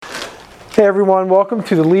Hey everyone, welcome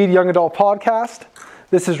to the Lead Young Adult Podcast.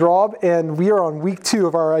 This is Rob, and we are on week 2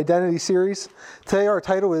 of our identity series. Today our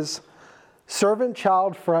title is Servant,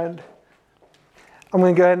 Child, Friend. I'm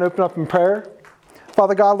going to go ahead and open up in prayer.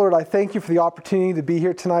 Father God, Lord, I thank you for the opportunity to be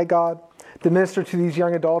here tonight, God, to minister to these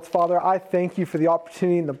young adults, Father. I thank you for the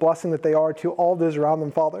opportunity and the blessing that they are to all those around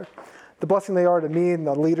them, Father. The blessing they are to me and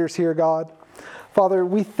the leaders here, God. Father,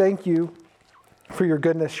 we thank you for your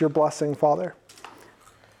goodness, your blessing, Father.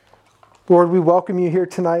 Lord, we welcome you here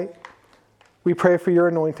tonight. We pray for your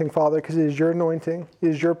anointing, Father, because it is your anointing, it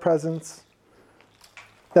is your presence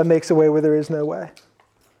that makes a way where there is no way.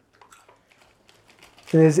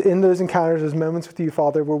 And it is in those encounters, those moments with you,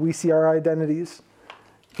 Father, where we see our identities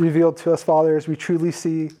revealed to us, Father, as we truly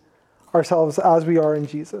see ourselves as we are in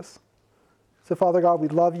Jesus. So, Father God, we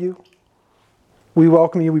love you. We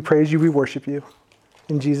welcome you. We praise you. We worship you.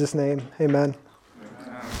 In Jesus' name, amen.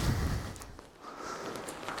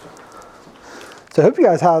 So I hope you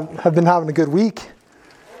guys have been having a good week.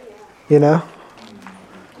 You know,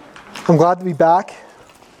 I'm glad to be back.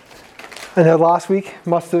 I know last week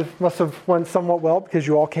must have went somewhat well because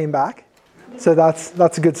you all came back. So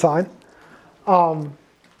that's a good sign. As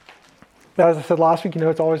I said last week, you know,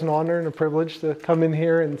 it's always an honor and a privilege to come in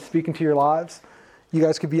here and speak into your lives. You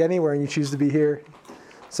guys could be anywhere and you choose to be here.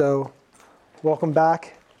 So welcome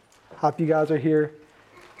back. Happy you guys are here.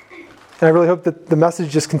 And I really hope that the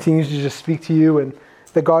message just continues to just speak to you and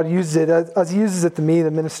that God uses it as he uses it to me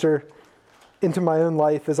to minister into my own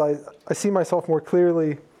life as I see myself more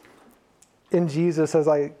clearly in Jesus as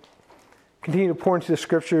I continue to pour into the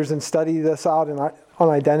scriptures and study this out on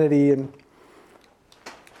identity. And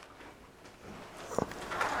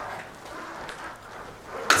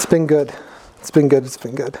it's been good. It's been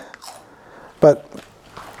good. But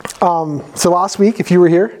so last week, if you were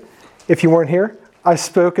here, if you weren't here, I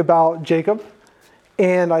spoke about Jacob,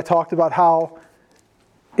 and I talked about how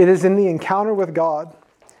it is in the encounter with God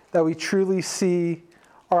that we truly see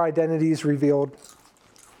our identities revealed.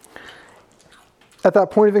 At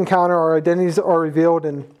that point of encounter, our identities are revealed,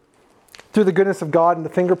 and through the goodness of God and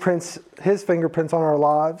his fingerprints on our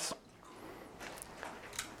lives,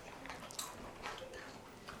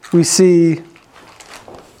 we see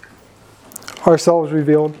ourselves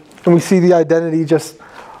revealed, and we see the identity just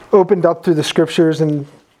opened up through the scriptures. And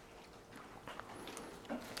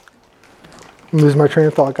I'm losing my train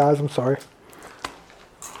of thought, guys. I'm sorry.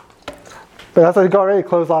 But as I got ready to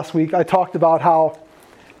close last week, I talked about how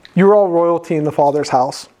you're all royalty in the Father's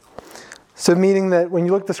house. So meaning that when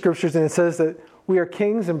you look at the scriptures and it says that we are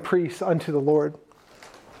kings and priests unto the Lord.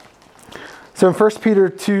 So in 1 Peter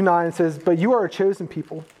 2:9 it says, "But you are a chosen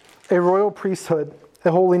people, a royal priesthood,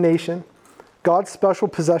 a holy nation, God's special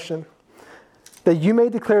possession, that you may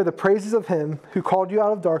declare the praises of him who called you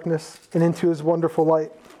out of darkness and into his wonderful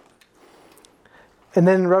light." And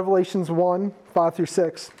then in Revelations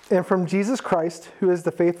 1:5-6, "And from Jesus Christ, who is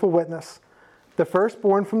the faithful witness, the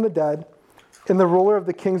firstborn from the dead, and the ruler of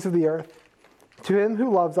the kings of the earth, to him who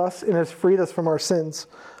loves us and has freed us from our sins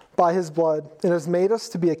by his blood, and has made us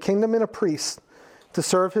to be a kingdom and a priest, to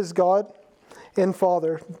serve his God and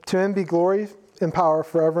Father, to him be glory and power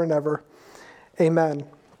forever and ever. Amen."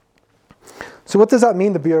 So what does that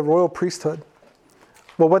mean to be a royal priesthood?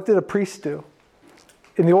 Well, what did a priest do?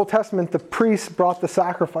 In the Old Testament, the priests brought the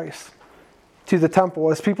sacrifice to the temple.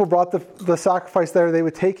 As people brought the sacrifice there, they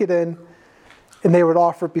would take it in and they would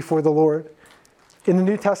offer it before the Lord. In the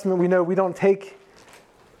New Testament, we know we don't take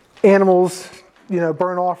animals,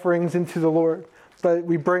 burn offerings into the Lord, but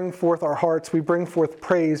we bring forth our hearts, we bring forth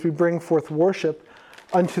praise, we bring forth worship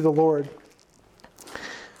unto the Lord.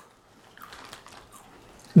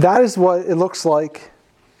 That is what it looks like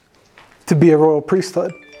to be a royal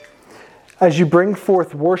priesthood. As you bring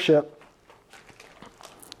forth worship,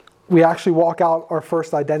 we actually walk out our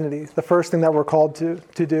first identity, the first thing that we're called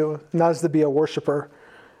to do, and that is to be a worshiper.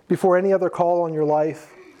 Before any other call on your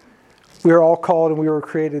life, we are all called and we were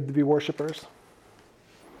created to be worshipers.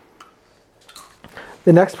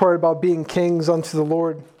 The next part about being kings unto the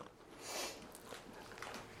Lord.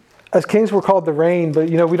 As kings, we're called to reign, but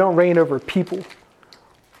we don't reign over people.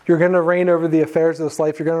 You're going to reign over the affairs of this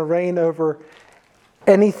life. You're going to reign over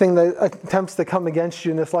anything that attempts to come against you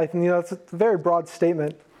in this life. And it's a very broad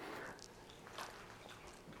statement.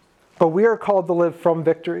 But we are called to live from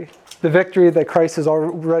victory. The victory that Christ has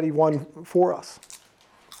already won for us.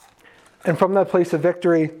 And from that place of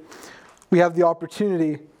victory, we have the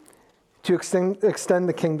opportunity to extend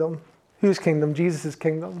the kingdom. Whose kingdom? Jesus'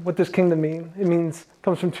 kingdom. What does kingdom mean? It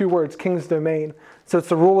comes from two words, king's domain. So it's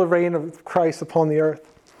the rule and reign of Christ upon the earth.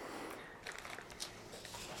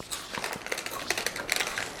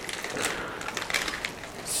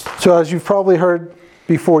 So as you've probably heard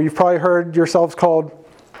before, you've probably heard yourselves called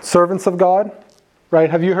servants of God, right?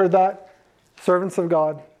 Have you heard that? Servants of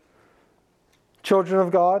God, children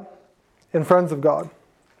of God, and friends of God.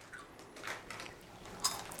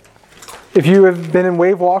 If you have been in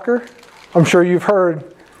Wave Walker, I'm sure you've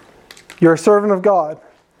heard you're a servant of God,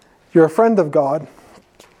 you're a friend of God,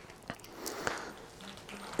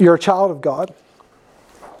 you're a child of God.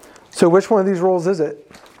 So which one of these roles is it?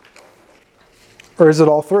 Or is it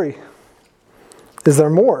all three? Is there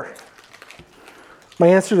more? My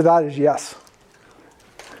answer to that is yes.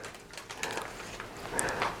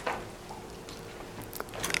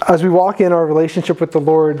 As we walk in our relationship with the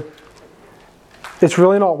Lord, it's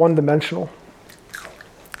really not one-dimensional.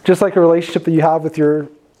 Just like a relationship that you have with your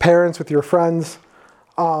parents, with your friends,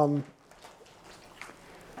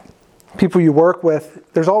 people you work with,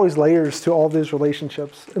 there's always layers to all those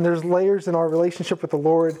relationships. And there's layers in our relationship with the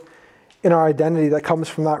Lord, in our identity that comes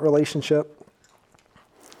from that relationship.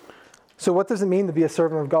 So what does it mean to be a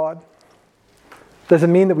servant of God? Does it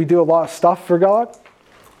mean that we do a lot of stuff for God?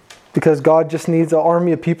 Because God just needs an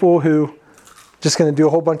army of people who just going to do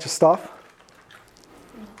a whole bunch of stuff?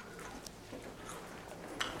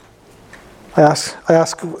 I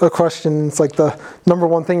ask a question. It's like the number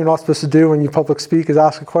one thing you're not supposed to do when you public speak is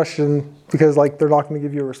ask a question, because like they're not going to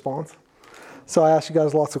give you a response. So I ask you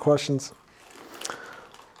guys lots of questions.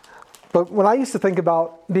 But when I used to think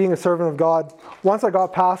about being a servant of God, once I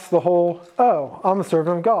got past the whole, oh, I'm a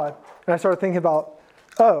servant of God, and I started thinking about,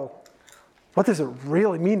 oh, what does it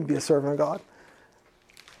really mean to be a servant of God?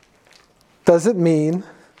 Does it mean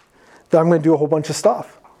that I'm going to do a whole bunch of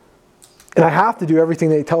stuff? And I have to do everything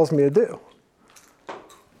that he tells me to do.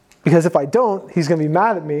 Because if I don't, he's going to be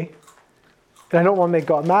mad at me, and I don't want to make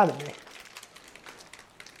God mad at me.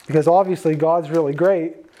 Because obviously God's really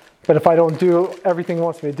great, but if I don't do everything he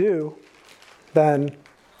wants me to do, then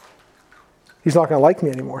he's not going to like me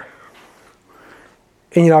anymore.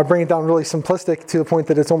 And I bring it down really simplistic to the point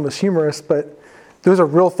that it's almost humorous, but those are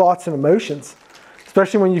real thoughts and emotions.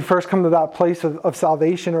 Especially when you first come to that place of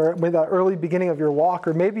salvation, or maybe that early beginning of your walk,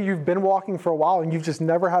 or maybe you've been walking for a while and you've just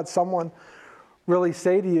never had someone really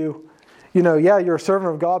say to you, yeah, you're a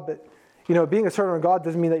servant of God, but being a servant of God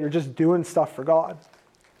doesn't mean that you're just doing stuff for God.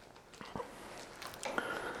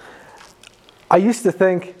 I used to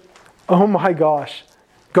think, oh my gosh,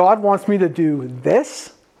 God wants me to do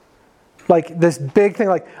this? Like this big thing,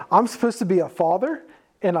 like I'm supposed to be a father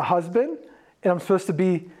and a husband, and I'm supposed to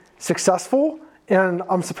be successful, and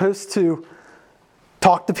I'm supposed to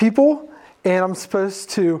talk to people, and I'm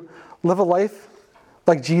supposed to live a life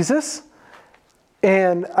like Jesus.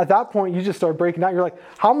 And at that point, you just start breaking out. You're like,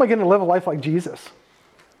 how am I going to live a life like Jesus?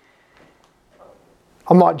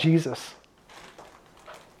 I'm not Jesus.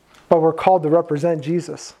 But we're called to represent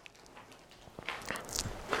Jesus.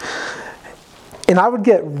 And I would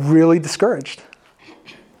get really discouraged.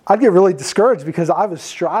 I'd get really discouraged because I was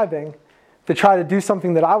striving to try to do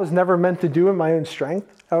something that I was never meant to do in my own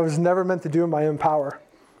strength. I was never meant to do in my own power.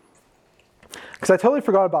 Because I totally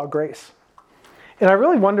forgot about grace. And I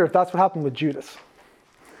really wonder if that's what happened with Judas.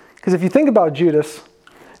 Because if you think about Judas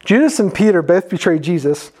and Peter both betrayed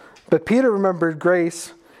Jesus, but Peter remembered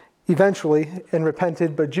grace eventually and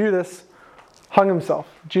repented, but Judas hung himself.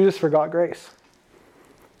 Judas forgot grace.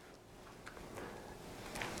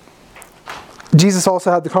 Jesus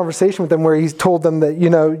also had the conversation with them where he told them that,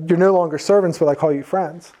 you're no longer servants, but I call you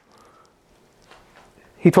friends.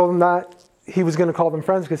 He told them that he was going to call them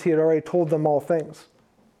friends because he had already told them all things.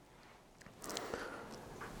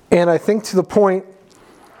 And I think to the point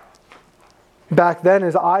back then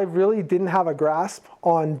is I really didn't have a grasp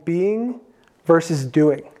on being versus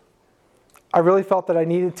doing. I really felt that I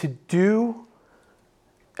needed to do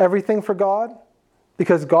everything for God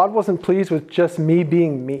because God wasn't pleased with just me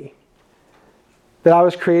being me. That I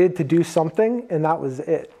was created to do something, and that was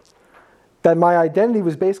it. That my identity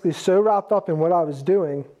was basically so wrapped up in what I was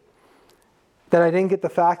doing that I didn't get the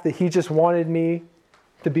fact that he just wanted me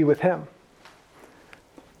to be with him.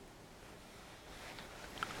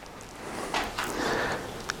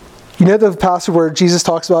 The passage where Jesus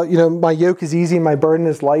talks about, my yoke is easy and my burden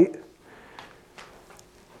is light.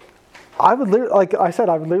 I would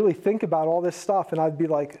literally think about all this stuff and I'd be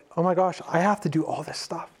like, oh my gosh, I have to do all this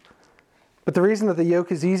stuff. But the reason that the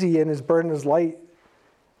yoke is easy and his burden is light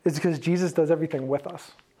is because Jesus does everything with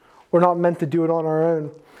us. We're not meant to do it on our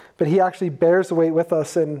own, but he actually bears the weight with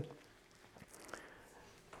us. And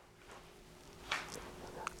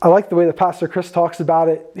I like the way that Pastor Chris talks about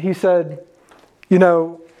it. He said,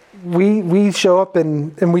 we show up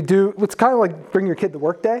and we do, it's kind of like bring your kid to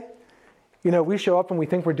work day. We show up and we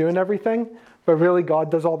think we're doing everything, but really God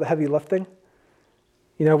does all the heavy lifting.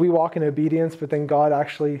 We walk in obedience, but then God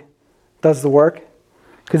actually does the work.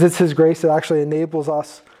 Because it's His grace that actually enables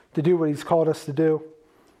us to do what He's called us to do.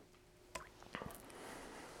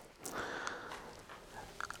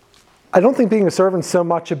 I don't think being a servant is so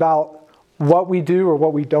much about what we do or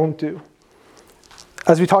what we don't do.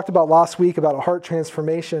 As we talked about last week about a heart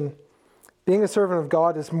transformation, being a servant of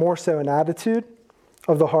God is more so an attitude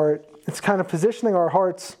of the heart. It's kind of positioning our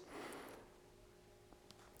hearts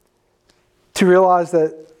to realize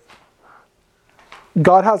that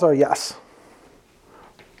God has our yes.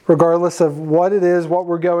 Regardless of what it is, what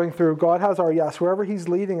we're going through, God has our yes. Wherever He's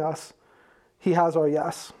leading us, He has our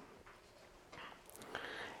yes.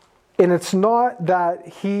 And it's not that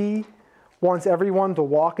He wants everyone to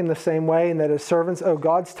walk in the same way and that as servants,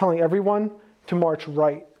 God's telling everyone to march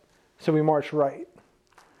right. So we march right.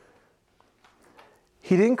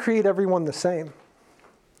 He didn't create everyone the same.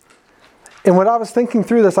 And when I was thinking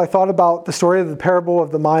through this, I thought about the story of the parable of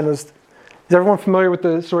the minas. Is everyone familiar with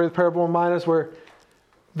the story of the parable of the minas, where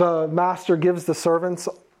the master gives the servants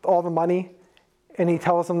all the money and he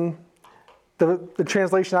tells them, the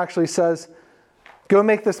translation actually says, go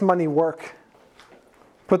make this money work.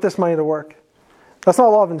 Put this money to work. That's not a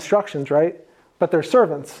lot of instructions, right? But they're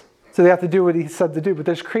servants, so they have to do what he said to do. But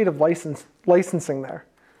there's creative licensing there.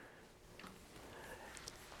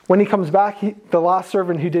 When he comes back, the last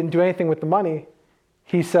servant who didn't do anything with the money,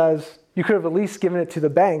 he says, you could have at least given it to the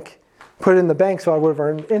bank, put it in the bank so I would have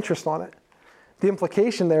earned interest on it. The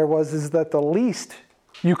implication there is that the least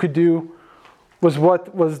you could do was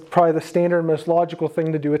what was probably the standard, most logical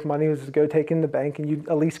thing to do with money, was to go take in the bank and you'd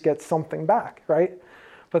at least get something back, right?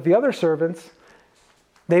 But the other servants,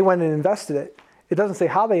 they went and invested it. It doesn't say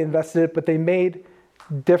how they invested it, but they made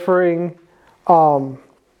differing amounts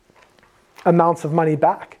of money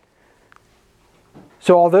back.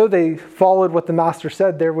 So although they followed what the master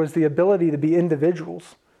said, there was the ability to be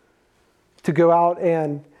individuals, to go out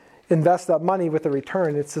and invest that money with a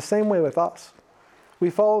return. It's the same way with us. We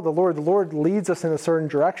follow the Lord. The Lord leads us in a certain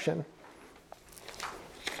direction.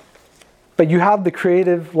 But you have the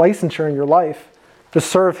creative licensure in your life to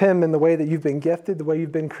serve Him in the way that you've been gifted, the way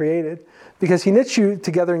you've been created. Because He knit you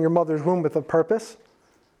together in your mother's womb with a purpose.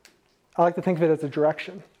 I like to think of it as a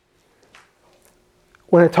direction.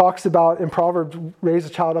 When it talks about in Proverbs, raise a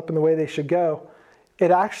child up in the way they should go,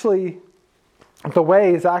 the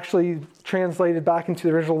way is actually translated back into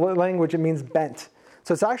the original language. It means bent.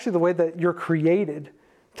 So it's actually the way that you're created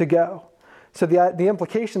to go. So the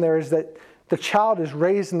implication there is that the child is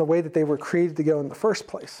raised in the way that they were created to go in the first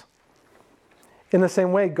place. In the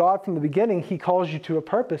same way, God from the beginning, He calls you to a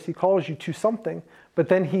purpose. He calls you to something. But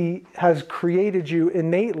then He has created you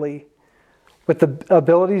innately with the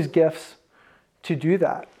abilities, gifts to do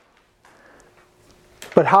that.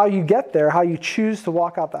 But how you get there, how you choose to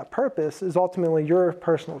walk out that purpose, is ultimately your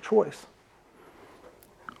personal choice.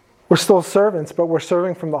 We're still servants, but we're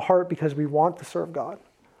serving from the heart because we want to serve God.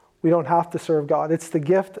 We don't have to serve God. It's the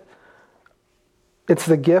gift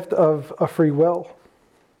of a free will.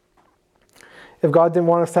 If God didn't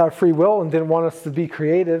want us to have free will and didn't want us to be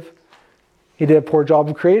creative, He did a poor job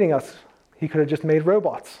of creating us. He could have just made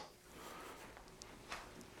robots.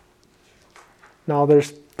 Now,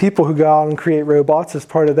 there's people who go out and create robots as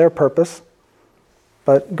part of their purpose,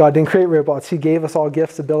 but God didn't create robots. He gave us all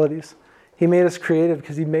gifts, abilities. He made us creative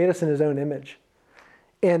because He made us in His own image.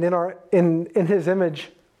 And in His image,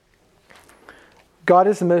 God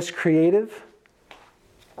is the most creative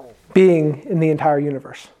being in the entire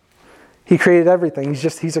universe. He created everything.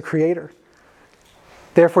 He's a creator.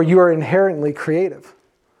 Therefore, you are inherently creative.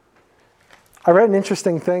 I read an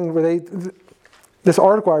interesting thing where this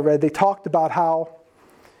article I read, they talked about how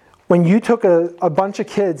when you took a bunch of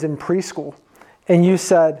kids in preschool and you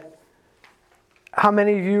said, how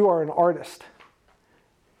many of you are an artist?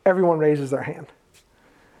 Everyone raises their hand.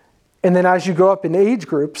 And then as you go up in age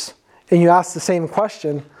groups and you ask the same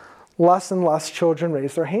question, less and less children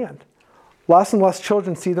raise their hand. Less and less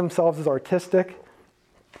children see themselves as artistic.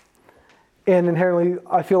 And inherently,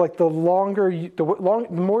 I feel like the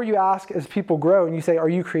more you ask as people grow and you say, are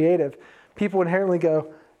you creative? People inherently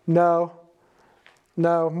go, no.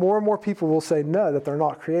 More and more people will say no, that they're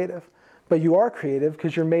not creative. But you are creative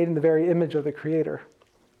because you're made in the very image of the Creator.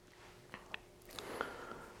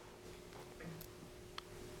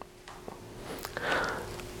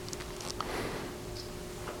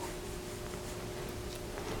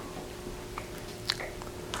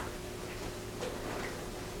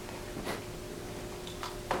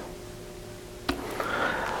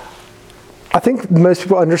 I think most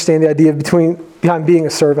people understand the idea behind being a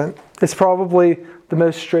servant. It's probably the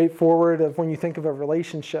most straightforward of when you think of a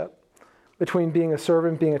relationship between being a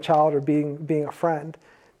servant, being a child, or being a friend.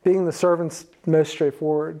 Being the servant's most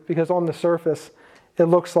straightforward, because on the surface, it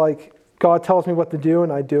looks like God tells me what to do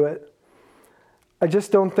and I do it. I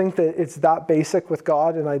just don't think that it's that basic with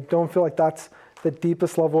God, and I don't feel like that's the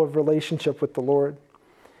deepest level of relationship with the Lord.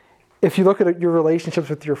 If you look at your relationships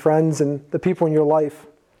with your friends and the people in your life,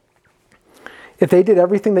 if they did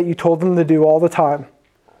everything that you told them to do all the time,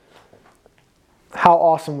 how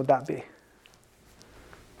awesome would that be?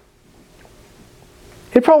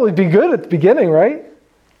 It'd probably be good at the beginning, right?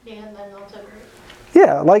 Yeah, and then not so great.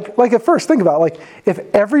 Yeah, like at first, think about it. Like if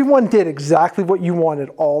everyone did exactly what you wanted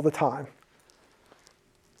all the time,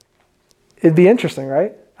 it'd be interesting,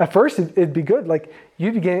 right? At first, it'd be good. Like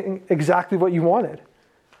you'd be getting exactly what you wanted.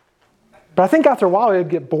 But I think after a while, it'd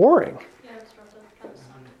get boring. Yeah, it's sort of kind of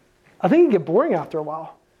suck. I think it'd get boring after a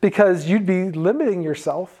while because you'd be limiting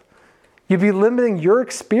yourself. You'd be limiting your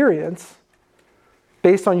experience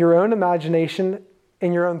based on your own imagination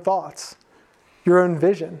and your own thoughts, your own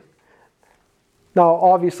vision. Now,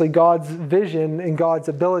 obviously, God's vision and God's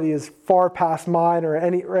ability is far past mine or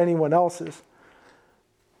anyone else's.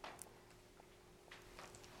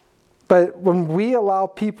 But when we allow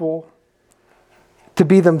people to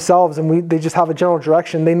be themselves and they just have a general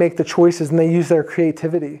direction, they make the choices and they use their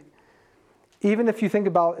creativity. Even if you think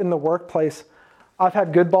about in the workplace, I've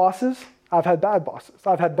had good bosses, I've had bad bosses.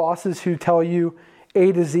 I've had bosses who tell you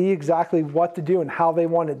A to Z exactly what to do and how they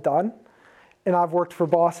want it done. And I've worked for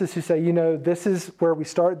bosses who say, this is where we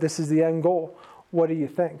start, this is the end goal. What do you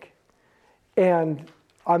think? And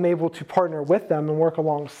I'm able to partner with them and work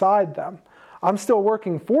alongside them. I'm still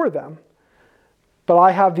working for them, but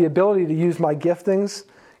I have the ability to use my giftings,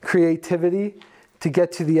 creativity, to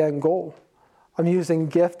get to the end goal. I'm using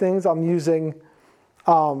giftings, I'm using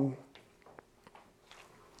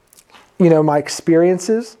my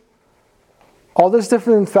experiences. All those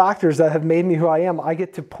different factors that have made me who I am, I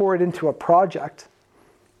get to pour it into a project.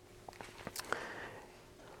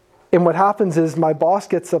 And what happens is my boss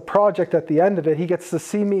gets a project at the end of it. He gets to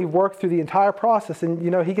see me work through the entire process. And,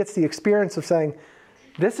 he gets the experience of saying,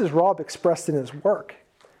 this is Rob expressed in his work.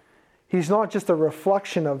 He's not just a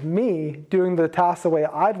reflection of me doing the task the way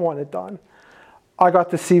I'd want it done. I got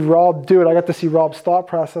to see Rob do it. I got to see Rob's thought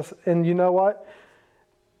process. And you know what?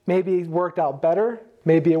 Maybe it worked out better.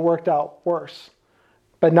 Maybe it worked out worse.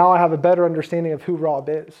 But now I have a better understanding of who Rob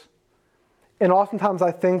is. And oftentimes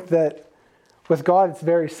I think that with God, it's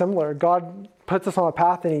very similar. God puts us on a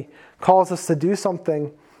path and he calls us to do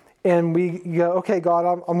something. And we go, okay,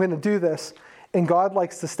 God, I'm going to do this. And God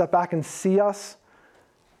likes to step back and see us,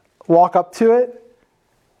 walk up to it,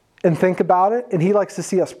 and think about it. And he likes to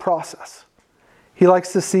see us process. He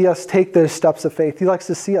likes to see us take those steps of faith. He likes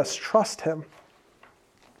to see us trust him.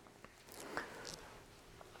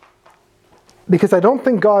 Because I don't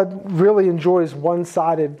think God really enjoys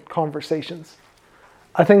one-sided conversations.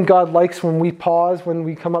 I think God likes when we pause, when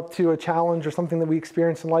we come up to a challenge or something that we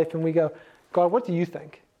experience in life and we go, God, what do you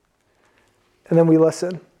think? And then we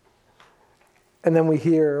listen. And then we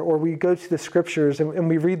hear, or we go to the scriptures and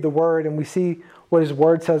we read the word and we see what his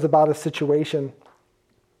word says about a situation.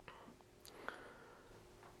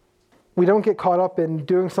 We don't get caught up in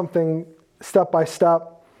doing something step by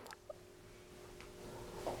step,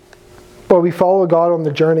 but we follow God on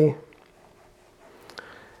the journey.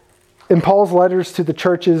 In Paul's letters to the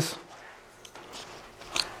churches,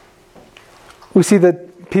 we see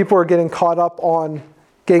that people are getting caught up on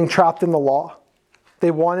getting trapped in the law.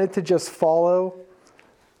 They wanted to just follow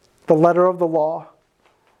the letter of the law,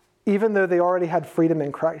 even though they already had freedom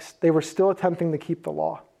in Christ. They were still attempting to keep the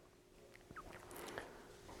law.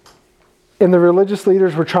 And the religious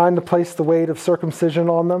leaders were trying to place the weight of circumcision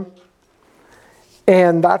on them.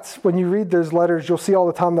 And that's when you read those letters, you'll see all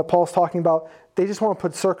the time that Paul's talking about they just want to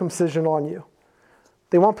put circumcision on you.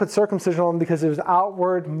 They want to put circumcision on them because there's an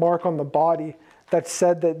outward mark on the body that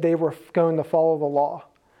said that they were going to follow the law.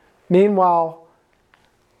 Meanwhile,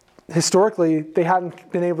 historically, they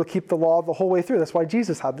hadn't been able to keep the law the whole way through. That's why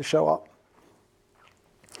Jesus had to show up.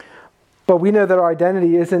 But we know that our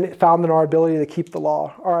identity isn't found in our ability to keep the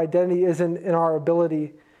law. Our identity isn't in our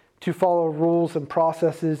ability to follow rules and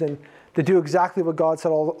processes and to do exactly what God said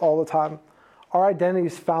all the time. Our identity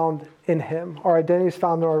is found in him. Our identity is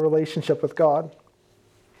found in our relationship with God.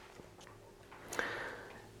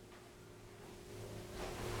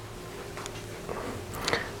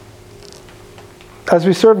 As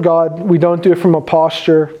we serve God, we don't do it from a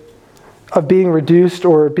posture of being reduced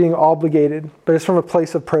or being obligated, but it's from a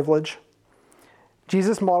place of privilege.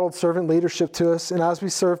 Jesus modeled servant leadership to us, and as we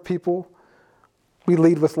serve people, we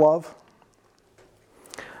lead with love.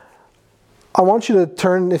 I want you to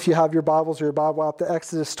turn, if you have your Bibles or your Bible app, to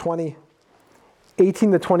Exodus 20.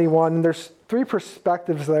 18 to 21. And there's three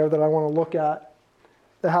perspectives there that I want to look at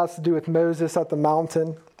that has to do with Moses at the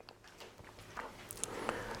mountain.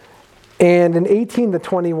 And in 18 to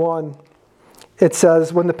 21, it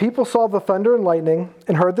says, when the people saw the thunder and lightning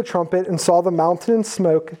and heard the trumpet and saw the mountain in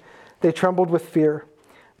smoke, they trembled with fear.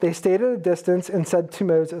 They stayed at a distance and said to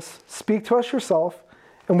Moses, speak to us yourself,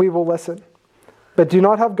 and we will listen. But do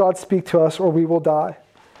not have God speak to us, or we will die.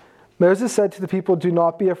 Moses said to the people, do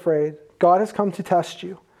not be afraid. God has come to test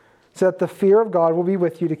you, so that the fear of God will be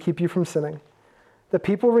with you to keep you from sinning. The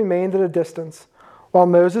people remained at a distance, while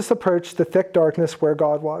Moses approached the thick darkness where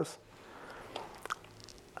God was.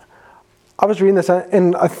 I was reading this,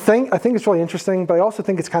 and I think it's really interesting, but I also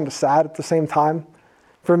think it's kind of sad at the same time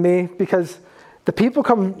for me, because the people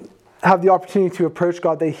have the opportunity to approach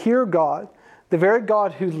God. They hear God, the very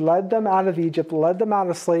God who led them out of Egypt, led them out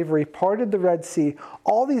of slavery, parted the Red Sea.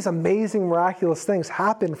 All these amazing, miraculous things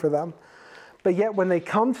happen for them. But yet when they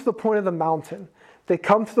come to the point of the mountain, they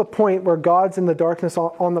come to the point where God's in the darkness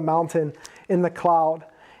on the mountain, in the cloud,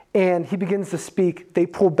 and he begins to speak, they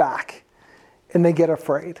pull back and they get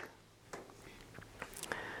afraid.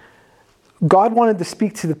 God wanted to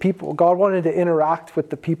speak to the people. God wanted to interact with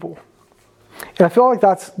the people. And I feel like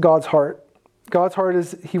that's God's heart. God's heart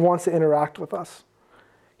is he wants to interact with us.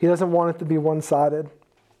 He doesn't want it to be one-sided.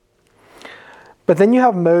 But then you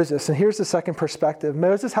have Moses, and here's the second perspective.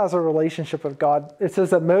 Moses has a relationship with God. It says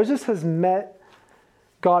that Moses has met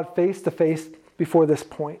God face to face before this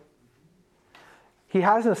point. He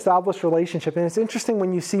has an established relationship. And it's interesting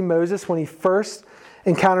when you see Moses when he first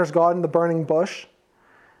encounters God in the burning bush,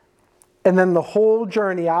 and then the whole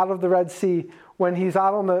journey out of the Red Sea, when he's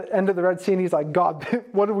out on the end of the Red Sea and he's like, God,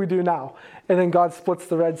 what do we do now? And then God splits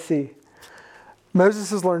the Red Sea.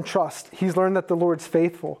 Moses has learned trust. He's learned that the Lord's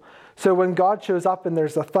faithful. So when God shows up and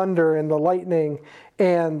there's the thunder and the lightning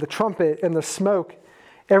and the trumpet and the smoke,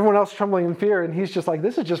 everyone else trembling in fear, and he's just like,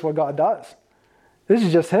 this is just what God does. This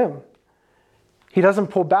is just him. He doesn't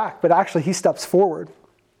pull back, but actually he steps forward.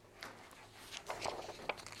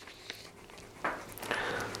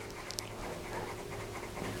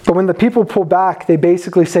 But when the people pull back, they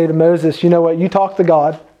basically say to Moses, you know what, you talk to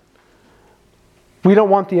God. We don't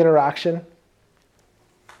want the interaction.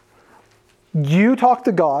 You talk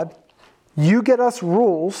to God. You get us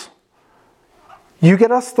rules. You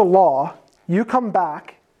get us the law. You come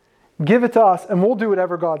back, give it to us, and we'll do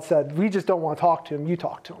whatever God said. We just don't want to talk to him. You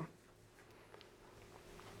talk to him.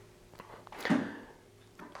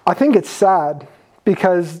 I think it's sad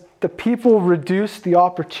because the people reduce the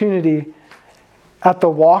opportunity at the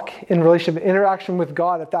walk in relationship interaction with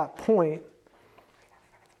God at that point.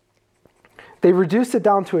 They reduced it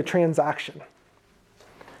down to a transaction.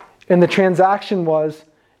 And the transaction was,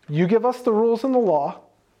 you give us the rules and the law,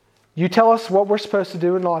 you tell us what we're supposed to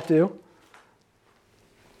do and not do.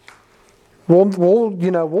 We'll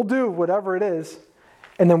do whatever it is,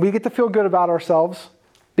 and then we get to feel good about ourselves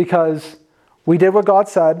because we did what God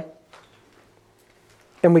said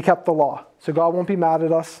and we kept the law. So God won't be mad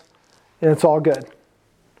at us. And it's all good.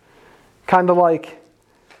 Kind of like,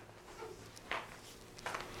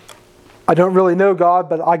 I don't really know God,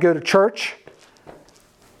 but I go to church.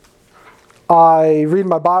 I read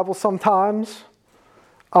my Bible sometimes.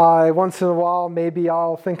 Once in a while, maybe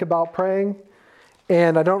I'll think about praying.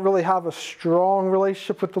 And I don't really have a strong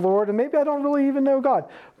relationship with the Lord. And maybe I don't really even know God.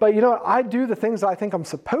 But you know what? I do the things that I think I'm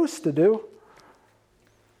supposed to do.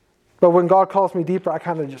 But when God calls me deeper, I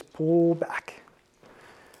kind of just pull back.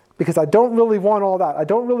 Because I don't really want all that. I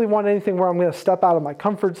don't really want anything where I'm going to step out of my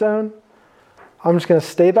comfort zone. I'm just going to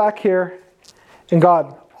stay back here. And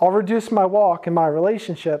God, I'll reduce my walk and my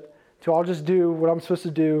relationship to I'll just do what I'm supposed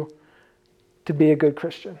to do to be a good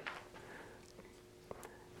Christian.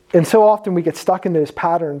 And so often we get stuck in those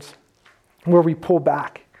patterns where we pull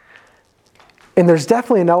back. And there's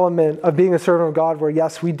definitely an element of being a servant of God where,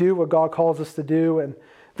 yes, we do what God calls us to do. And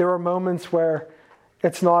there are moments where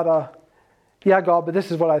it's not a, yeah, God, but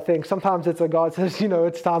this is what I think. Sometimes it's a God says,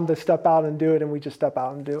 it's time to step out and do it, and we just step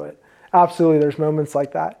out and do it. Absolutely, there's moments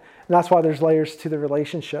like that. And that's why there's layers to the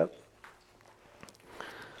relationship.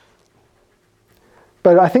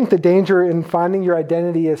 But I think the danger in finding your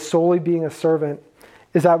identity as solely being a servant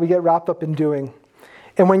is that we get wrapped up in doing.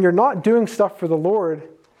 And when you're not doing stuff for the Lord,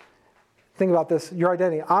 think about this, your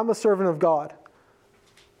identity. I'm a servant of God.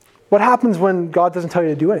 What happens when God doesn't tell you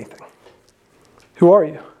to do anything? Who are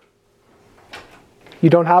you? You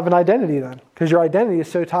don't have an identity then, because your identity is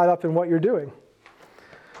so tied up in what you're doing.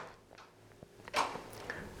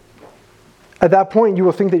 At that point, you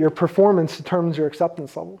will think that your performance determines your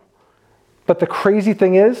acceptance level. But the crazy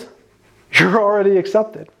thing is, you're already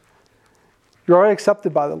accepted. You're already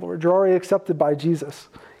accepted by the Lord. You're already accepted by Jesus.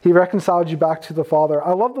 He reconciled you back to the Father.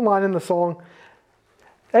 I love the line in the song.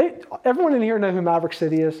 Hey, everyone in here know who Maverick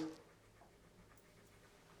City is?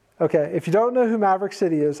 Okay, if you don't know who Maverick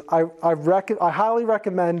City is, I highly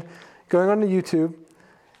recommend going onto YouTube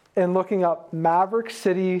and looking up Maverick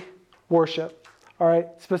City Worship. All right,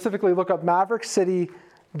 specifically look up Maverick City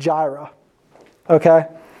Jireh. Okay,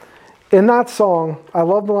 in that song, I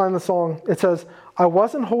love the line in the song. It says, "I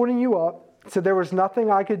wasn't holding you up, so there was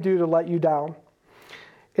nothing I could do to let you down.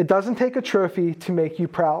 It doesn't take a trophy to make you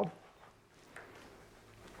proud."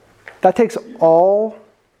 That takes all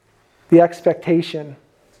the expectation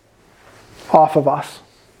off of us.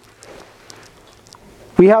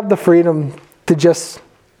 We have the freedom to just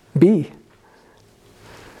be.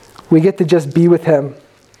 We get to just be with him,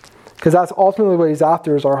 because that's ultimately what he's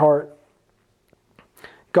after, is our heart.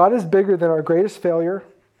 God is bigger than our greatest failure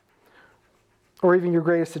or even your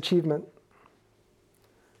greatest achievement.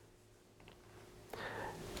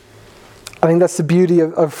 I think that's the beauty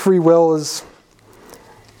of free will, is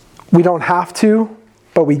we don't have to,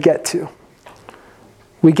 but we get to.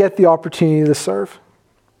 We get the opportunity to serve.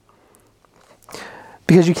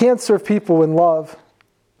 Because you can't serve people in love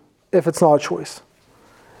if it's not a choice.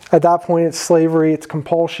 At that point, it's slavery, it's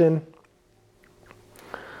compulsion.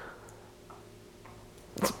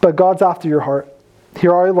 But God's after your heart. He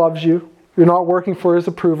already loves you. You're not working for his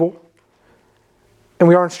approval. And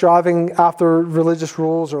we aren't striving after religious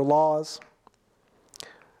rules or laws.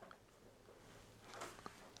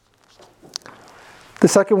 The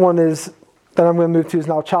second one is that I'm going to move to is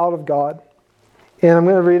now child of God. And I'm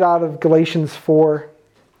going to read out of Galatians 4.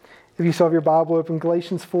 If you still have your Bible open,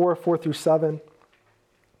 Galatians 4, 4 through 7.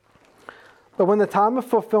 "But when the time of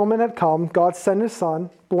fulfillment had come, God sent his Son,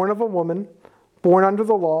 born of a woman, born under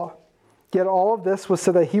the law. Yet all of this was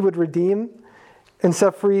so that he would redeem and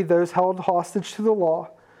set free those held hostage to the law,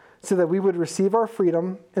 so that we would receive our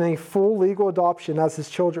freedom and a full legal adoption as his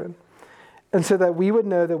children, and so that we would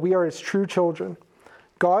know that we are his true children.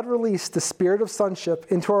 God released the spirit of sonship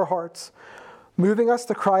into our hearts, moving us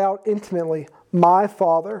to cry out intimately, 'My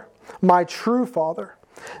Father, my true Father.'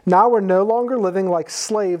 Now we're no longer living like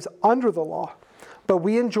slaves under the law, but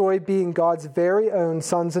we enjoy being God's very own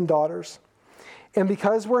sons and daughters. And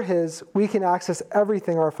because we're his, we can access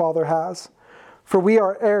everything our Father has, for we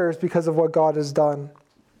are heirs because of what God has done."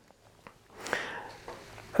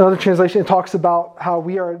 Another translation talks about how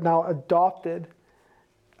we are now adopted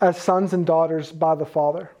as sons and daughters by the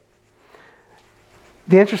Father.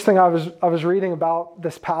 The interesting, I was reading about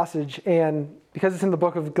this passage, and because it's in the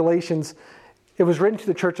book of Galatians, it was written to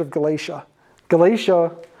the church of Galatia.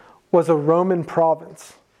 Galatia was a Roman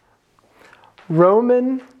province.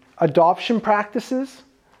 Roman adoption practices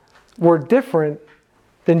were different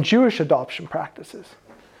than Jewish adoption practices.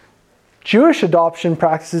 Jewish adoption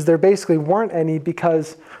practices, there basically weren't any,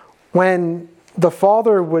 because when the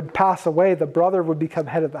father would pass away, the brother would become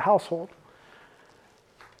head of the household.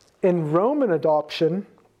 In Roman adoption,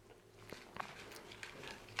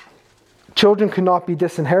 children could not be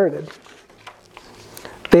disinherited.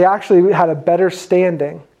 They actually had a better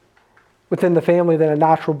standing within the family than a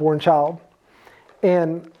natural born child.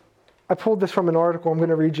 And I pulled this from an article. I'm going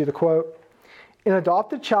to read you the quote. "An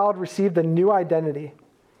adopted child received a new identity.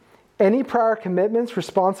 Any prior commitments,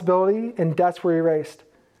 responsibility, and debts were erased."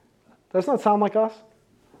 Doesn't that sound like us?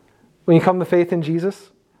 When you come to faith in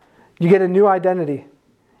Jesus, you get a new identity.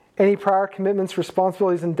 Any prior commitments,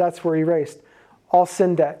 responsibilities, and debts were erased. All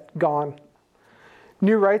sin debt, gone.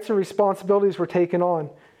 New rights and responsibilities were taken on.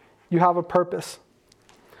 You have a purpose.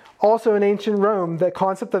 Also in ancient Rome, the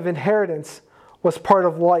concept of inheritance was part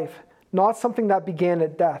of life, not something that began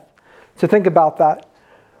at death. So think about that.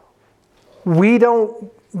 We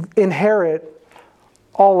don't inherit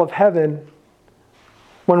all of heaven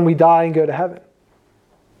when we die and go to heaven.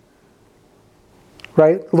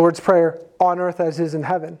 Right? The Lord's Prayer, on earth as is in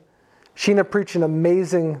heaven. Sheena preached an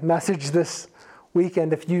amazing message this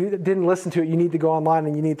weekend. If you didn't listen to it, you need to go online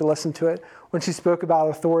and you need to listen to it, when she spoke about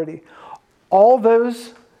authority. All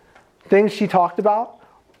those things she talked about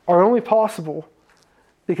are only possible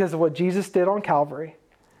because of what Jesus did on Calvary,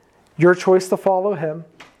 your choice to follow him,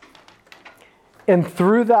 and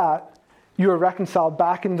through that, you are reconciled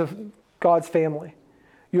back into God's family.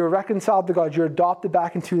 You are reconciled to God. You're adopted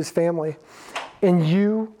back into his family. And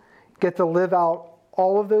you get to live out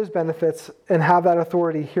all of those benefits and have that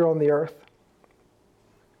authority here on the earth.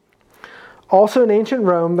 Also in ancient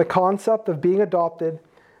Rome, the concept of being adopted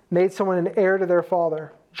made someone an heir to their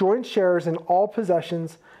father, joint sharers in all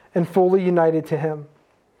possessions, and fully united to him.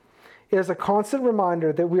 It is a constant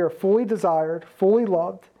reminder that we are fully desired, fully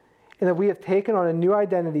loved, and that we have taken on a new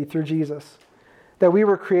identity through Jesus. that we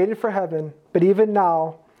were created for heaven, but even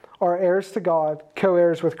now are heirs to God,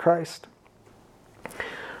 co-heirs with Christ.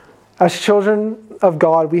 As children of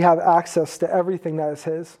God, we have access to everything that is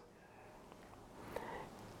His.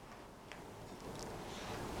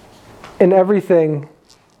 And everything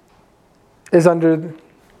is under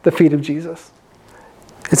the feet of Jesus.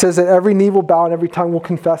 It says that every knee will bow and every tongue will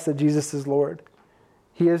confess that Jesus is Lord.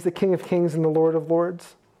 He is the King of Kings and the Lord of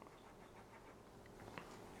Lords.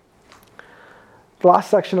 The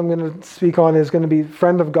last section I'm going to speak on is going to be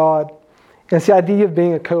friend of God. And it's the idea of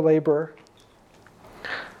being a co-laborer.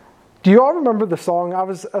 Do you all remember the song?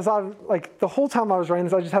 The whole time I was writing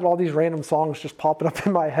this, I just had all these random songs just popping up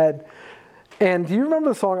in my head. And do you remember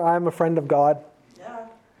the song, I Am a Friend of God?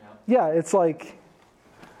 Yeah, it's like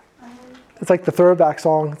the throwback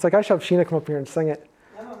song. It's like I should have Sheena come up here and sing it.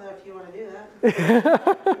 I don't know if you want to do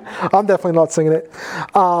that. I'm definitely not singing it.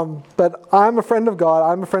 But I'm a friend of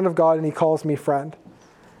God. I'm a friend of God, and He calls me friend.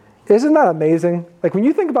 Isn't that amazing? Like when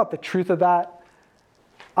you think about the truth of that,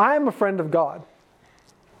 I am a friend of God.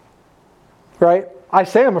 Right? I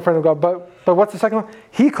say I'm a friend of God, but what's the second one?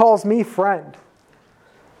 He calls me friend.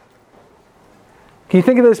 Can you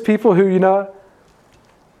think of those people who,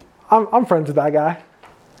 I'm friends with that guy.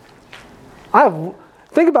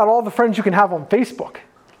 Think about all the friends you can have on Facebook.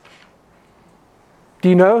 Do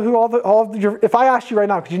you know who all of your, if I asked you right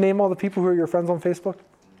now, could you name all the people who are your friends on Facebook?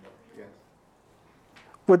 Yes.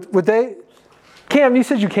 Would they? Cam, you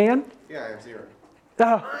said you can? Yeah, I have 0.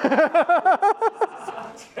 Oh.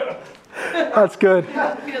 That's good.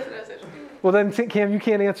 Well then, Cam, you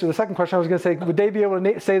can't answer the second question. I was going to say, would they be able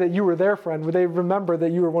to say that you were their friend? Would they remember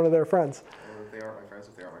that you were one of their friends? Well, if they aren't my friends,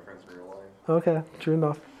 if they aren't my friends in real life. Okay, true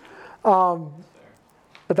enough.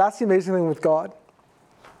 But that's the amazing thing with God.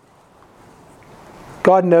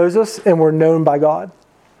 God knows us and we're known by God.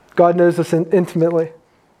 God knows us intimately.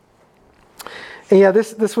 And yeah,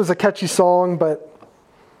 this was a catchy song, but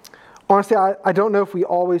honestly, I don't know if we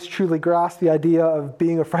always truly grasp the idea of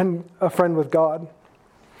being a friend with God.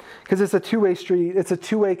 Because it's a two-way street. It's a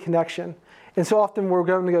two-way connection. And so often we're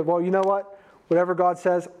going to go, well, you know what? Whatever God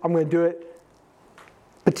says, I'm going to do it.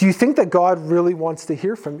 But do you think that God really wants to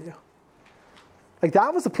hear from you? Like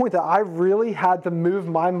that was the point that I really had to move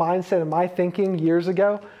my mindset and my thinking years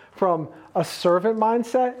ago from a servant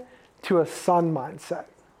mindset to a son mindset.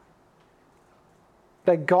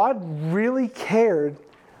 That God really cared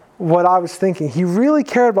what I was thinking. He really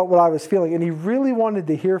cared about what I was feeling, and He really wanted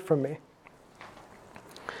to hear from me.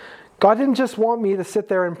 God didn't just want me to sit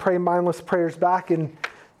there and pray mindless prayers back and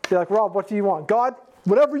be like, Rob, what do you want? God,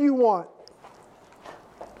 whatever you want.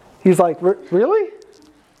 He's like, really?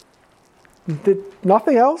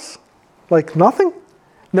 Nothing else? Like nothing?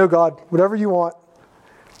 No, God, whatever you want.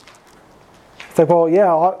 It's like, well,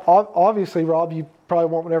 yeah, obviously, Rob, you probably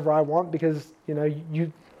want whatever I want because,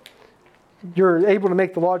 you're able to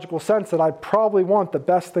make the logical sense that I probably want the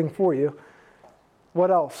best thing for you. What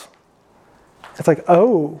else? It's like,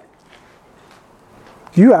 oh,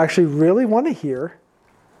 you actually really want to hear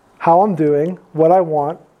how I'm doing, what I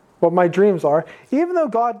want, what my dreams are, even though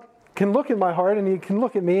God can look at my heart and He can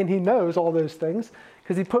look at me and He knows all those things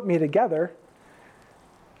because He put me together.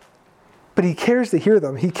 But He cares to hear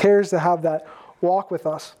them. He cares to have that walk with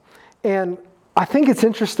us. And I think it's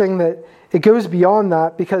interesting that it goes beyond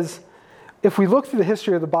that because if we look through the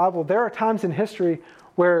history of the Bible, there are times in history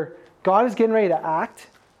where God is getting ready to act,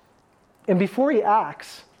 and before He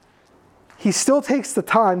acts, He still takes the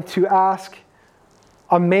time to ask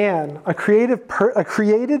a man, a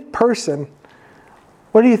created person,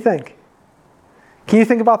 what do you think? Can you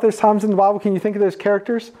think about those times in the Bible? Can you think of those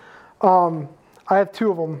characters? I have 2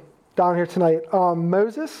 of them down here tonight.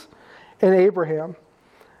 Moses and Abraham.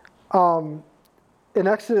 In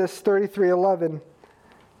Exodus 33:11,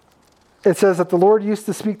 it says that the Lord used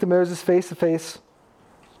to speak to Moses face to face,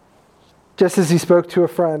 just as He spoke to a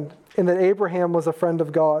friend, and that Abraham was a friend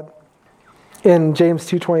of God. In James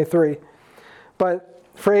 2:23, but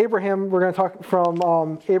for Abraham, we're going to talk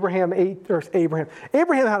from Abraham 8 or Abraham.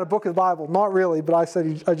 Abraham had a book of the Bible, not really, but I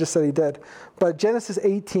just said he did. But Genesis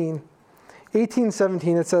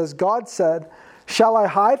 18:17, it says, God said, "Shall I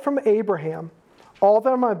hide from Abraham all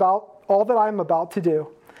that I am about to do?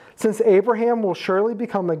 Since Abraham will surely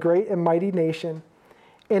become a great and mighty nation,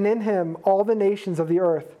 and in him all the nations of the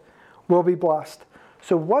earth will be blessed."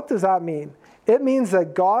 So what does that mean? It means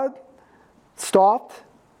that God stopped,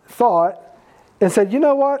 thought, and said, you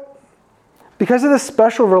know what? Because of this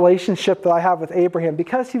special relationship that I have with Abraham,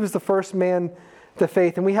 because he was the first man to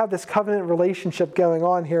faith, and we have this covenant relationship going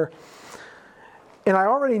on here, and I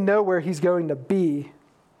already know where he's going to be,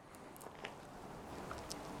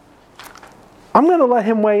 I'm going to let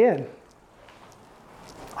him weigh in.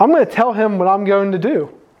 I'm going to tell him what I'm going to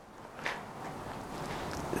do.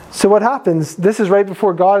 So what happens? This is right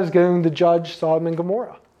before God is going to judge Sodom and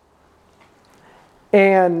Gomorrah.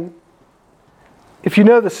 And if you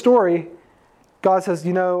know the story, God says,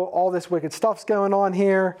 all this wicked stuff's going on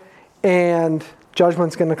here, and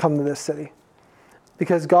judgment's going to come to this city.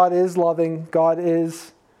 Because God is loving, God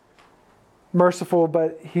is merciful,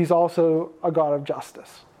 but he's also a God of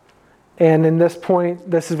justice. And in this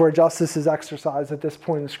point, this is where justice is exercised at this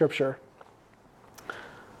point in Scripture.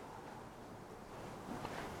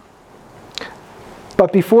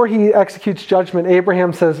 But before he executes judgment,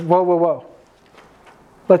 Abraham says, whoa.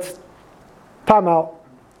 Let's time out.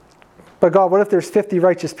 But God, what if there's 50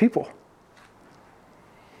 righteous people?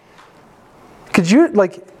 Could you,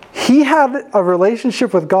 he had a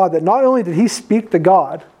relationship with God that not only did he speak to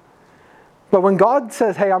God, but when God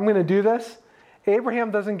says, hey, I'm going to do this,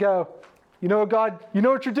 Abraham doesn't go, God, you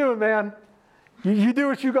know what you're doing, man. You do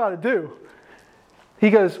what you got to do. He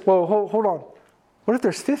goes, well, hold on. What if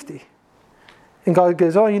there's 50? And God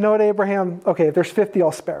goes, oh, you know what, Abraham? Okay, if there's 50,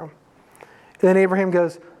 I'll spare them. And then Abraham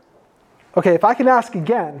goes, okay, if I can ask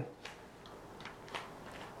again,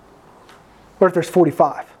 what if there's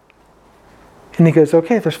 45? And he goes,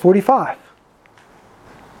 okay, if there's 45.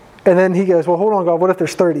 And then he goes, well, hold on, God, what if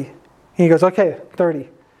there's 30? And he goes, okay, 30.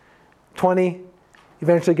 20,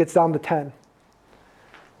 eventually gets down to 10.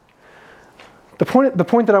 The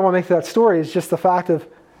point that I want to make to that story is just the fact of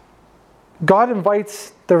God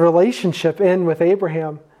invites the relationship in with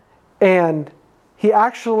Abraham, and he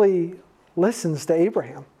actually listens to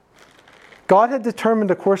Abraham. God had determined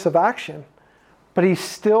a course of action, but he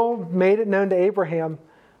still made it known to Abraham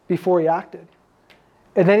before he acted.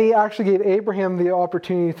 And then he actually gave Abraham the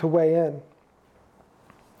opportunity to weigh in.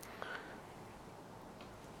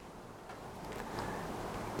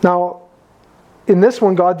 Now, in this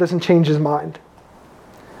one, God doesn't change his mind.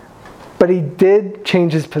 But he did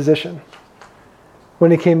change his position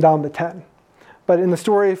when he came down to 10. But in the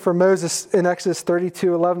story for Moses in Exodus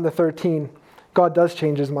 32, 11 to 13, God does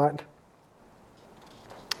change his mind.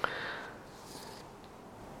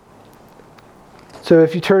 So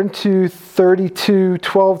if you turn to 32,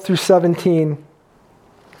 12 through 17,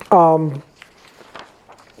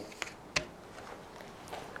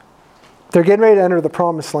 they're getting ready to enter the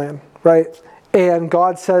promised land, right? And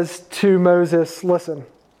God says to Moses, listen,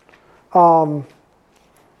 I'm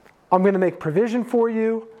going to make provision for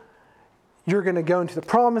you. You're going to go into the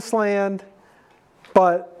promised land,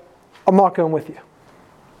 but I'm not going with you.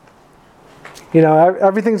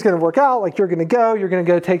 Everything's going to work out. You're going to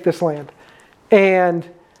go take this land. And,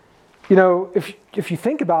 if you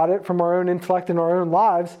think about it from our own intellect and our own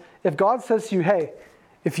lives, if God says to you, hey,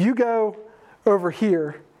 if you go over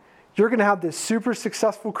here, you're going to have this super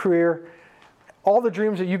successful career. All the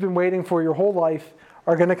dreams that you've been waiting for your whole life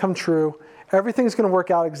are going to come true. Everything's going to work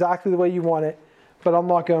out exactly the way you want it, but I'm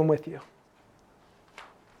not going with you.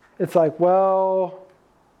 It's like, well,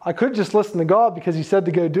 I could just listen to God because he said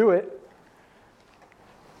to go do it.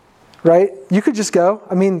 Right? You could just go.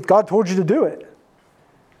 God told you to do it.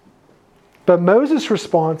 But Moses'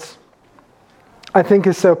 response, I think,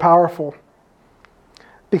 is so powerful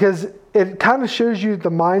because it kind of shows you the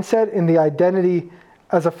mindset and the identity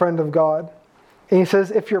as a friend of God. And he says,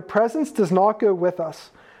 if your presence does not go with us,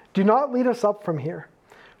 do not lead us up from here.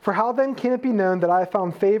 For how then can it be known that I have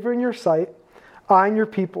found favor in your sight, I and your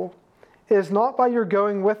people? Is it not by your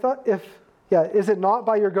going with us,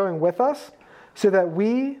 so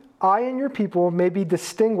that I and your people may be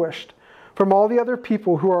distinguished from all the other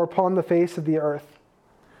people who are upon the face of the earth?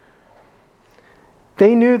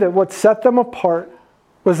 They knew that what set them apart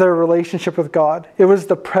was their relationship with God. It was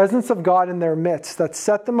the presence of God in their midst that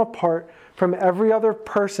set them apart from every other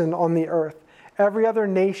person on the earth, every other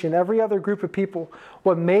nation, every other group of people.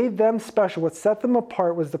 What made them special, what set them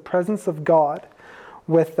apart, was the presence of God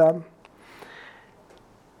with them.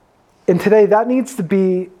 And today, that needs to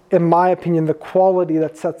be, in my opinion, the quality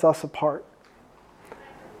that sets us apart.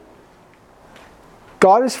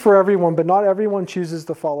 God is for everyone, but not everyone chooses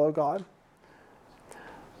to follow God.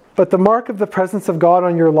 But the mark of the presence of God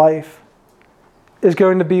on your life is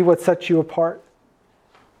going to be what sets you apart.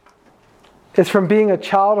 It's from being a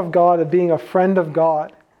child of God and being a friend of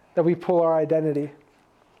God that we pull our identity.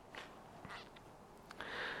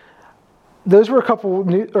 Those were a couple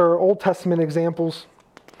Old Testament examples.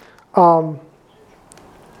 A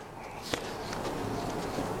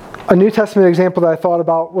New Testament example that I thought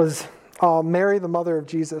about was Mary, the mother of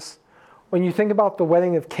Jesus. When you think about the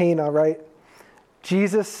wedding of Cana, right?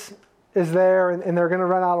 Jesus is there and they're going to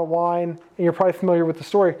run out of wine. And you're probably familiar with the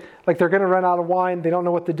story. They're going to run out of wine. They don't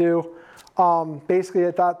know what to do. Basically,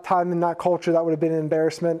 at that time in that culture, that would have been an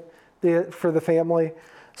embarrassment for the family.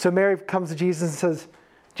 So Mary comes to Jesus and says,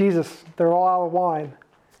 Jesus, they're all out of wine.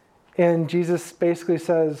 And Jesus basically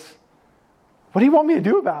says, what do you want me to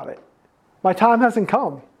do about it? My time hasn't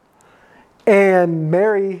come. And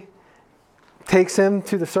Mary takes him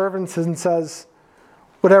to the servants and says,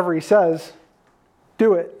 whatever he says,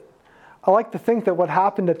 do it. I like to think that what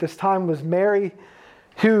happened at this time was Mary,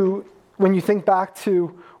 who, when you think back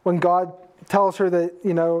to when God tells her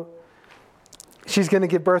that, she's going to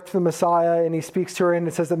give birth to the Messiah, and he speaks to her and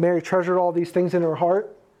it says that Mary treasured all these things in her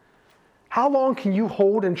heart. How long can you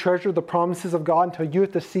hold and treasure the promises of God until you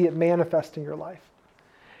have to see it manifest in your life?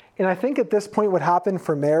 And I think at this point what happened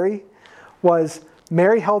for Mary was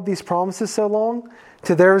Mary held these promises so long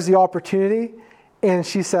till there was the opportunity, and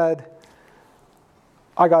she said,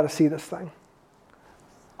 I got to see this thing.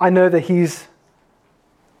 I know that he's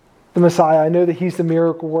the Messiah. I know that he's the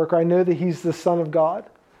miracle worker. I know that he's the Son of God.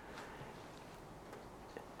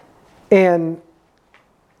 And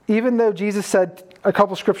even though Jesus said a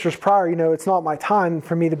couple scriptures prior, it's not my time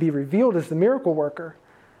for me to be revealed as the miracle worker.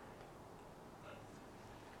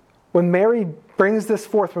 When Mary brings this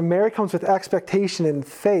forth, when Mary comes with expectation and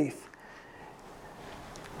faith,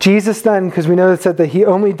 Jesus then, because we know it said that he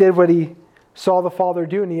only did what he saw the Father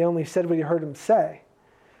do, and he only said what he heard him say.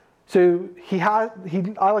 So I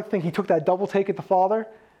like to think he took that double take at the Father,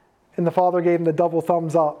 and the Father gave him the double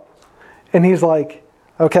thumbs up. And he's like,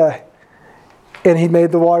 okay. And he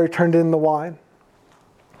made the water turned into wine.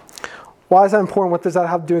 Why is that important? What does that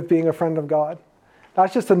have to do with being a friend of God?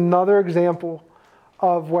 That's just another example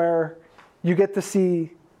of where you get to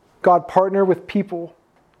see God partner with people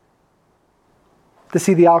to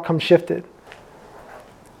see the outcome shifted.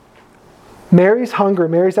 Mary's hunger,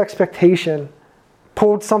 Mary's expectation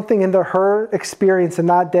pulled something into her experience in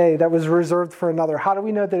that day that was reserved for another. How do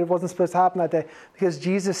we know that it wasn't supposed to happen that day? Because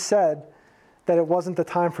Jesus said that it wasn't the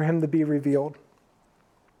time for him to be revealed.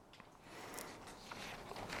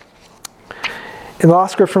 And the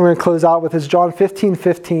last scripture I'm going to close out with is John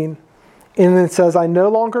 15:15. And it says, I no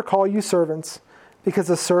longer call you servants, because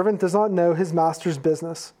a servant does not know his master's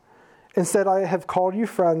business. Instead, I have called you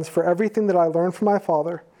friends, for everything that I learned from my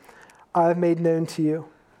Father, I have made known to you.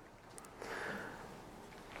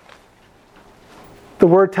 The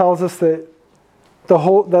word tells us that the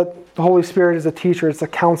Holy Spirit is a teacher, it's a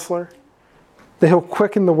counselor, that he'll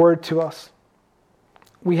quicken the word to us.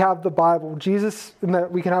 We have the Bible, Jesus, and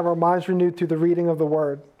that we can have our minds renewed through the reading of the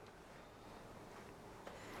word.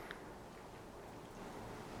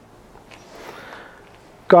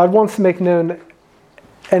 God wants to make known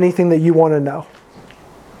anything that you want to know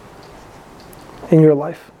in your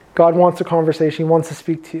life. God wants a conversation. He wants to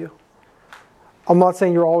speak to you. I'm not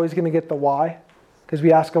saying you're always going to get the why, because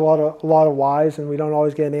we ask a lot of whys and we don't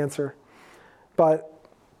always get an answer. But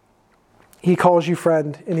he calls you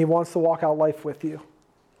friend, and he wants to walk out life with you.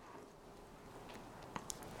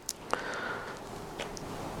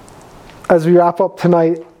 As we wrap up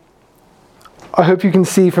tonight, I hope you can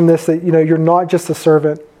see from this that you're not just a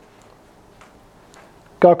servant.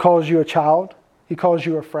 God calls you a child. He calls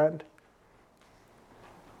you a friend.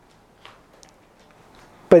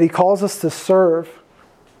 But he calls us to serve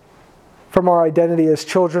from our identity as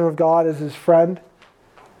children of God, as his friend.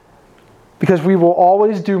 Because we will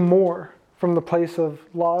always do more from the place of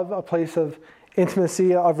love, a place of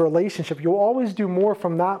intimacy, of relationship. You'll always do more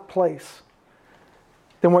from that place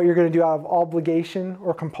than what you're going to do out of obligation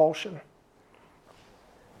or compulsion.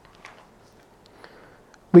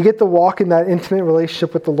 We get to walk in that intimate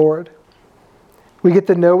relationship with the Lord. We get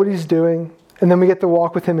to know what he's doing, and then we get to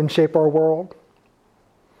walk with him and shape our world.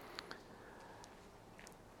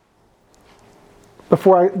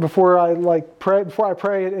 Before I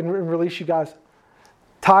pray and release you guys,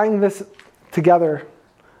 tying this together,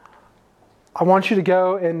 I want you to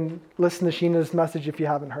go and listen to Sheena's message if you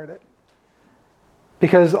haven't heard it.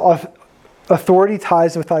 Because authority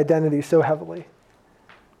ties with identity so heavily.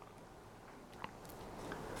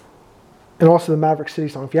 And also the Maverick City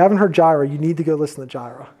song. If you haven't heard Gyra, you need to go listen to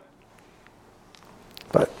Gyra.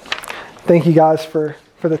 But thank you guys for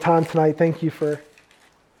the time tonight. Thank you for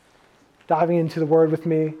diving into the Word with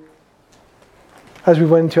me as we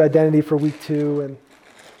went into identity for week 2. And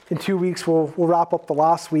in 2 weeks, we'll wrap up the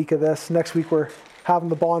last week of this. Next week, we're having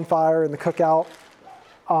the bonfire and the cookout.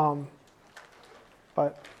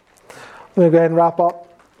 But I'm going to go ahead and wrap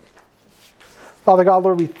up. Father God,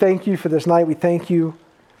 Lord, we thank you for this night. We thank you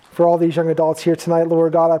for all these young adults here tonight.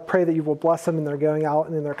 Lord God, I pray that you will bless them in their going out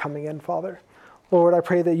and in their coming in, Father. Lord, I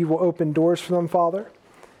pray that you will open doors for them, Father.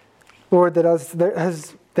 Lord, that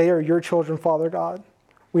as they are your children, Father God,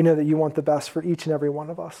 we know that you want the best for each and every one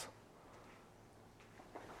of us.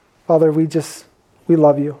 Father, we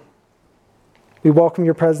love you. We welcome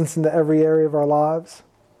your presence into every area of our lives.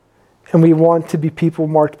 And we want to be people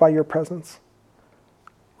marked by your presence.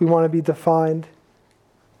 We want to be defined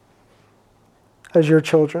as your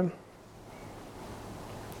children.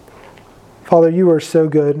 Father, you are so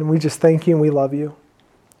good, and we just thank you and we love you.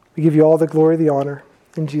 We give you all the glory, the honor.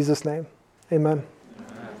 In Jesus' name, amen.